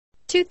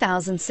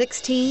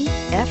2016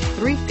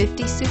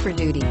 F-350 Super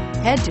Duty.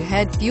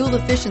 Head-to-head fuel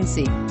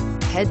efficiency,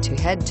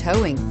 head-to-head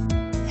towing,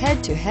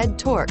 head-to-head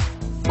torque.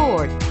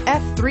 Ford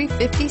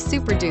F-350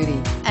 Super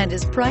Duty and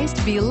is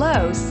priced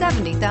below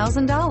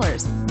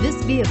 $70,000.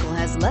 This vehicle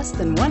has less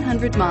than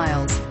 100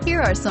 miles.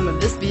 Here are some of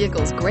this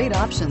vehicle's great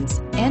options: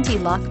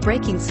 anti-lock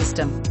braking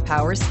system,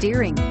 power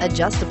steering,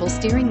 adjustable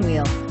steering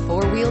wheel,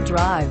 four-wheel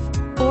drive,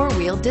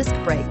 four-wheel disc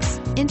brakes,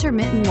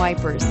 intermittent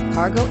wipers,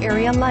 cargo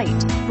area light,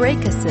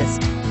 brake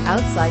assist,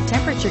 outside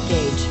temperature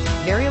gauge,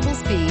 variable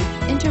speed,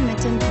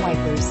 intermittent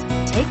wipers.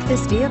 Take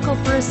this vehicle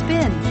for a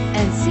spin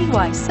and see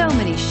why so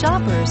many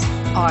shoppers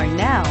are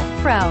now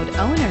proud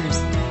owners.